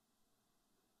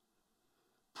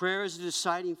 Prayer is a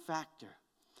deciding factor.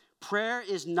 Prayer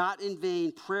is not in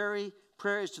vain. Prayer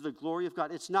is to the glory of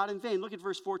God. It's not in vain. Look at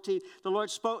verse 14. The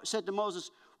Lord said to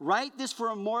Moses, write this for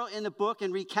a memorial in the book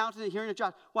and recount it in the hearing of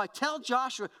Joshua. Why? Tell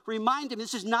Joshua, remind him,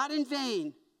 this is not in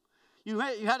vain. You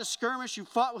had a skirmish, you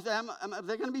fought with them,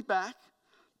 they're going to be back.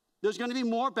 There's going to be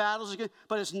more battles,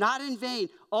 but it's not in vain.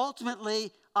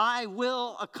 Ultimately, I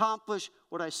will accomplish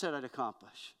what I said I'd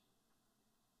accomplish.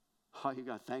 Oh, you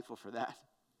got thankful for that.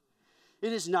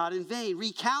 It is not in vain.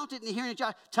 Recount it in the hearing of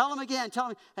Joshua. Tell them again.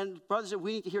 And brothers,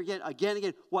 we need to hear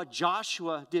again, what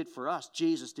Joshua did for us,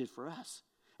 Jesus did for us.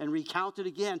 And recount it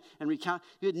again and recount.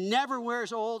 It never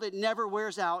wears old. It never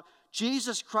wears out.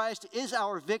 Jesus Christ is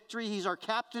our victory. He's our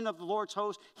captain of the Lord's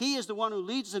host. He is the one who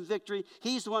leads us in victory.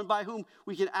 He's the one by whom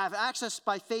we can have access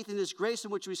by faith in his grace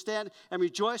in which we stand and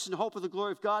rejoice in the hope of the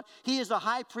glory of God. He is the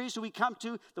high priest who we come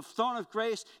to, the throne of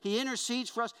grace. He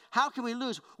intercedes for us. How can we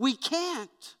lose? We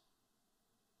can't.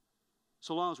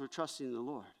 So long as we're trusting in the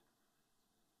Lord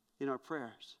in our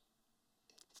prayers.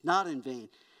 It's not in vain.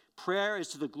 Prayer is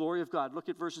to the glory of God. Look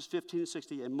at verses 15 and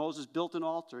 16. And Moses built an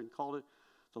altar and called it,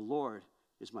 the Lord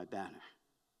is my banner.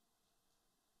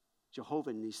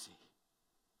 Jehovah Nissi.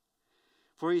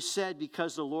 For he said,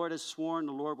 because the Lord has sworn,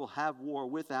 the Lord will have war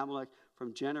with Amalek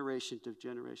from generation to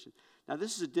generation. Now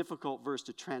this is a difficult verse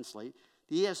to translate.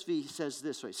 The ESV says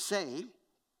this way, saying,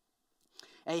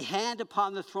 a hand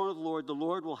upon the throne of the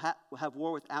Lord will have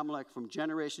war with Amalek from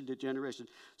generation to generation.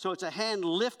 So it's a hand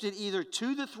lifted either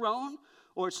to the throne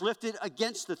or it's lifted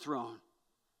against the throne.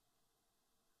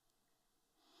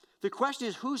 The question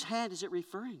is, whose hand is it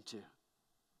referring to?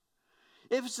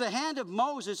 If it's the hand of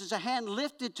Moses, it's a hand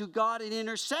lifted to God in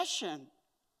intercession.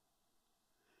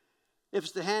 If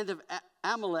it's the hand of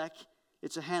Amalek,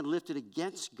 it's a hand lifted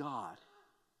against God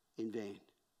in vain.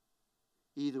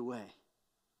 Either way,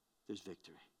 there's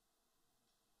victory.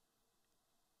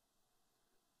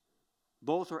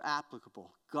 Both are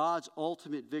applicable. God's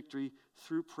ultimate victory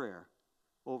through prayer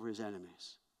over his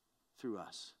enemies, through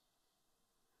us.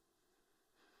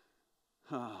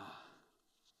 We're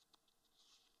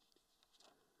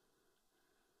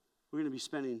going to be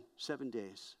spending 7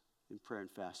 days in prayer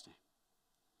and fasting.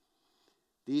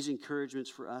 These encouragements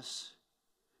for us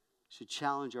should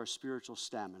challenge our spiritual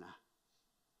stamina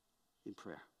in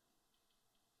prayer.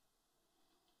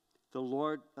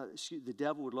 The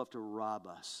devil would love to rob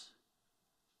us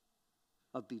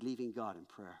of believing God in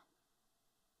prayer,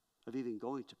 of even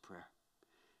going to prayer.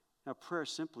 Now, prayer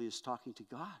simply is talking to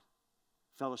God,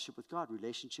 fellowship with God,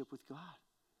 relationship with God.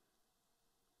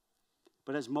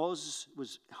 But as Moses'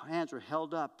 hands were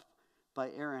held up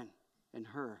by Aaron and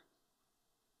Hur,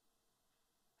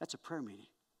 that's a prayer meeting.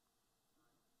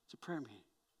 It's a prayer meeting.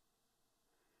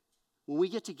 When we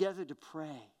get together to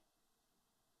pray,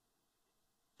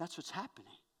 that's what's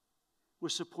happening. We're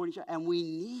supporting each other, and we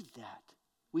need that.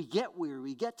 We get weary,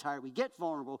 we get tired, we get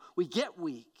vulnerable, we get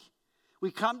weak. We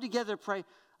come together to pray.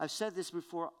 I've said this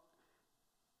before.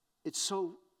 It's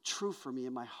so true for me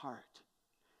in my heart.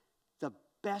 The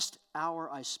best hour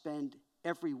I spend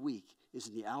every week is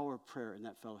in the hour of prayer in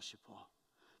that fellowship hall.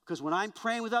 Because when I'm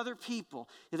praying with other people,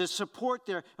 there's support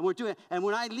there, and we're doing it. And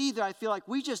when I leave there, I feel like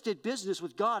we just did business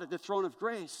with God at the throne of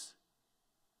grace.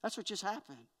 That's what just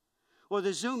happened. Or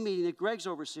the Zoom meeting that Greg's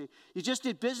overseeing. You just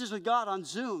did business with God on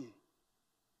Zoom.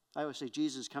 I always say,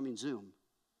 Jesus is coming Zoom.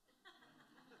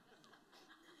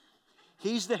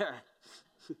 He's there.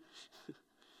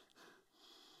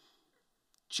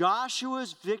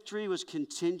 Joshua's victory was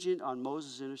contingent on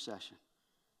Moses' intercession.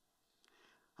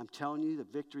 I'm telling you, the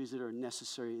victories that are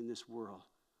necessary in this world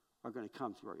are going to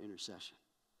come through our intercession,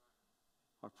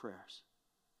 our prayers.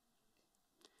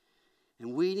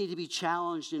 And we need to be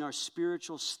challenged in our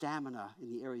spiritual stamina in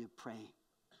the area of praying.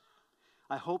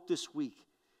 I hope this week,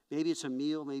 maybe it's a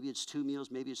meal, maybe it's 2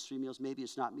 meals, maybe it's 3 meals, maybe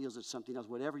it's not meals, it's something else.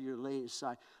 Whatever you're laying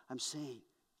aside, I'm saying,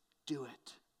 do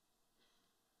it.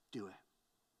 Do it.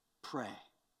 Pray.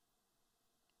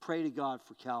 Pray to God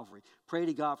for Calvary. Pray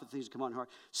to God for things that come on your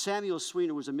heart. Samuel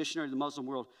Sweeter was a missionary to the Muslim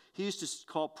world. He used to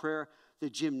call prayer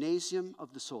the gymnasium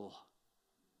of the soul.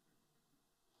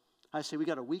 I say we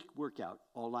got a week workout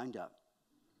all lined up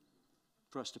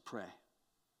for us to pray.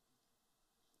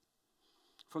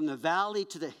 From the valley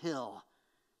to the hill,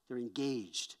 they're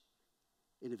engaged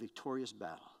in a victorious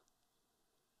battle.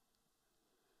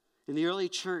 In the early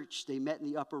church, they met in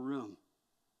the upper room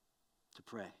to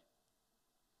pray.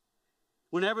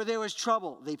 Whenever there was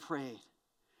trouble, they prayed.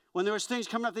 When there was things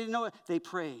coming up they didn't know it, they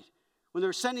prayed. When they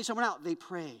were sending someone out, they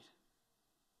prayed.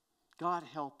 God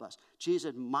help us. Jesus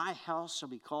said, my house shall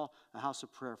be called a house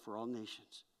of prayer for all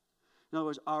nations. In other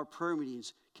words, our prayer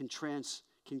meetings can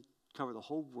cover the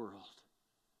whole world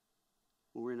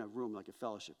when we're in a room like a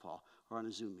fellowship hall or on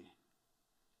a Zoom meeting.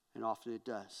 And often it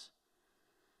does.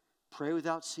 Pray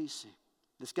without ceasing.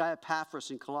 This guy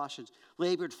Epaphras in Colossians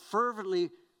labored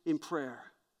fervently in prayer.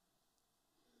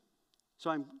 So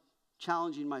I'm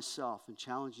challenging myself and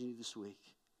challenging you this week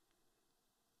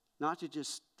not to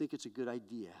just think it's a good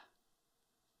idea,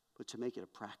 but to make it a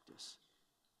practice,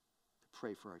 to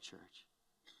pray for our church.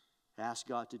 Ask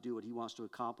God to do what he wants to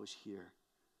accomplish here.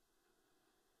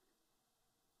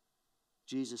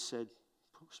 Jesus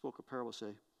spoke a parable,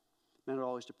 say, men are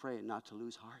always to pray and not to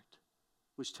lose heart,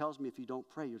 which tells me if you don't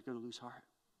pray, you're going to lose heart.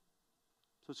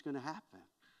 So it's going to happen.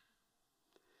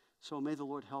 So may the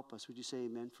Lord help us. Would you say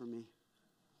amen for me?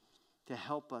 To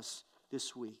help us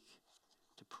this week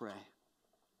to pray.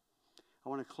 I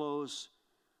want to close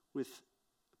with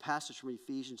a passage from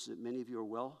Ephesians that many of you are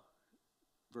well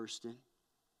versed in.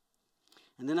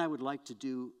 And then I would like to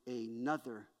do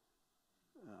another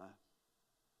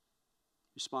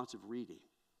responsive reading.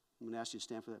 I'm going to ask you to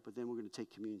stand for that, but then we're going to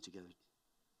take communion together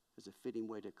as a fitting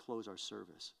way to close our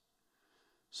service.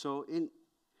 So in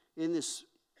this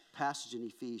passage in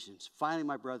Ephesians, finally,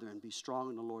 my brethren, be strong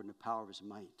in the Lord and the power of his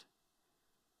might.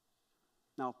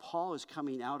 Now, Paul is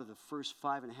coming out of the first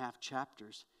 5.5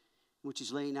 chapters, in which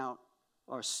he's laying out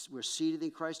we're seated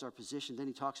in Christ, our position. Then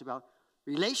he talks about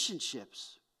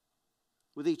relationships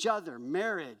with each other,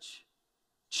 marriage,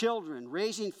 children,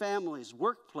 raising families,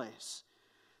 workplace.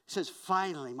 He says,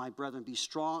 finally, my brethren, be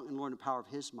strong in the Lord and the power of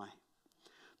his might.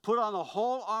 Put on the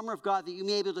whole armor of God that you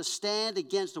may be able to stand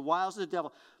against the wiles of the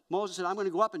devil. Moses said, I'm going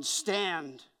to go up and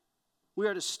stand. We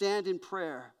are to stand in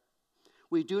prayer.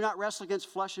 We do not wrestle against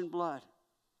flesh and blood,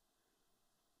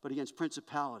 but against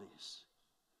principalities,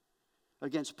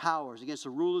 against powers, against the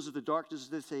rulers of the darkness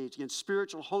of this age, against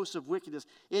spiritual hosts of wickedness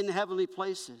in the heavenly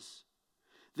places.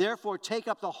 Therefore, take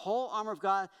up the whole armor of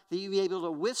God, that you may be able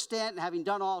to withstand, and having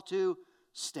done all, to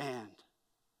stand.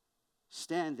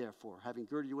 Stand, therefore, having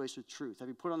girded your waist with truth,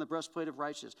 having put on the breastplate of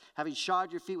righteousness, having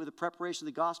shod your feet with the preparation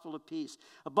of the gospel of peace.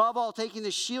 Above all, taking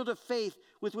the shield of faith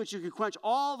with which you can quench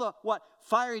all the,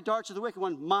 fiery darts of the wicked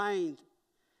one, mind.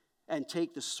 And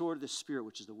take the sword of the Spirit,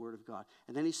 which is the word of God.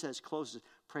 And then he says, closes,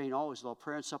 praying always with all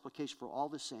prayer and supplication for all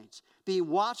the saints, being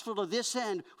watchful to this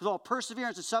end with all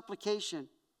perseverance and supplication.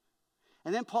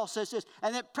 And then Paul says this,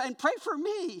 and pray for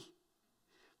me.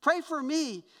 Pray for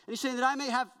me. And he's saying that I may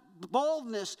have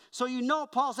boldness. So you know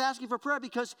Paul's asking for prayer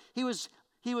because he was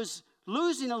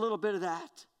losing a little bit of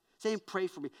that. Saying, pray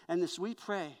for me. And as we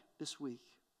pray this week,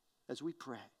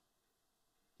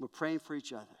 we're praying for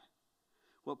each other.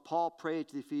 What Paul prayed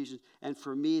to the Ephesians, and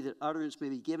for me, that utterance may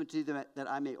be given to them, that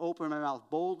I may open my mouth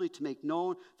boldly to make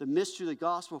known the mystery of the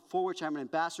gospel, for which I am an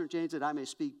ambassador in chains, that I may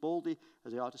speak boldly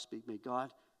as I ought to speak. May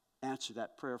God answer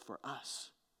that prayer for us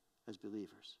as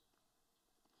believers.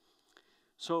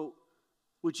 So,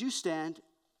 would you stand?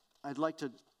 I'd like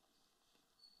to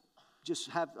just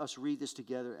have us read this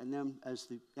together, and then as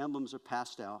the emblems are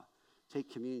passed out, take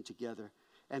communion together.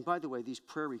 And by the way, these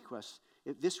prayer requests,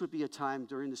 if this would be a time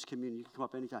during this communion, you can come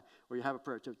up anytime, where you have a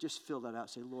prayer, to just fill that out.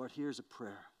 Say, Lord, here's a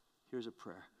prayer. Here's a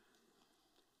prayer.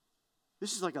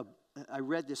 This is I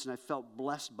read this and I felt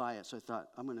blessed by it, so I thought,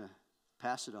 I'm going to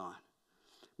pass it on.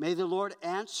 May the Lord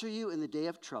answer you in the day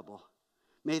of trouble.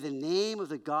 May the name of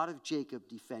the God of Jacob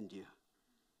defend you.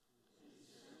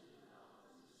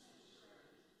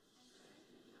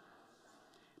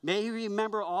 May he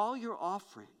remember all your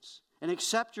offerings and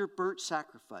accept your burnt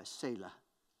sacrifice. Selah.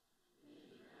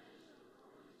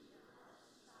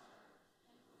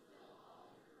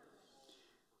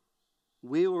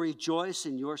 We will rejoice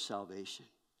in your salvation.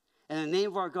 And in the name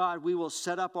of our God, we will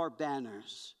set up our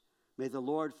banners. May the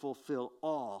Lord fulfill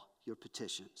all your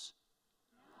petitions.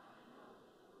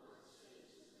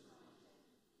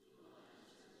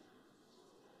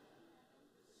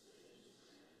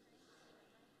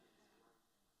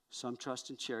 Some trust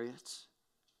in chariots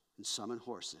and some in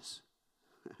horses.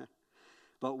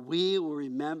 But we will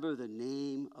remember the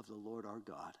name of the Lord our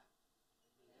God.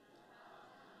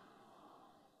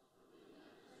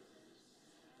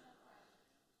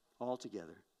 All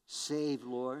together. Save,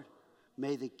 Lord.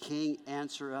 May the King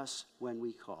answer us when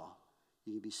we call.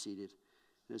 You can be seated.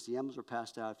 And as the emblems are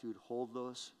passed out, if you would hold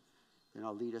those, then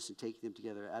I'll lead us in taking them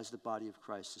together as the body of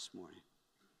Christ this morning.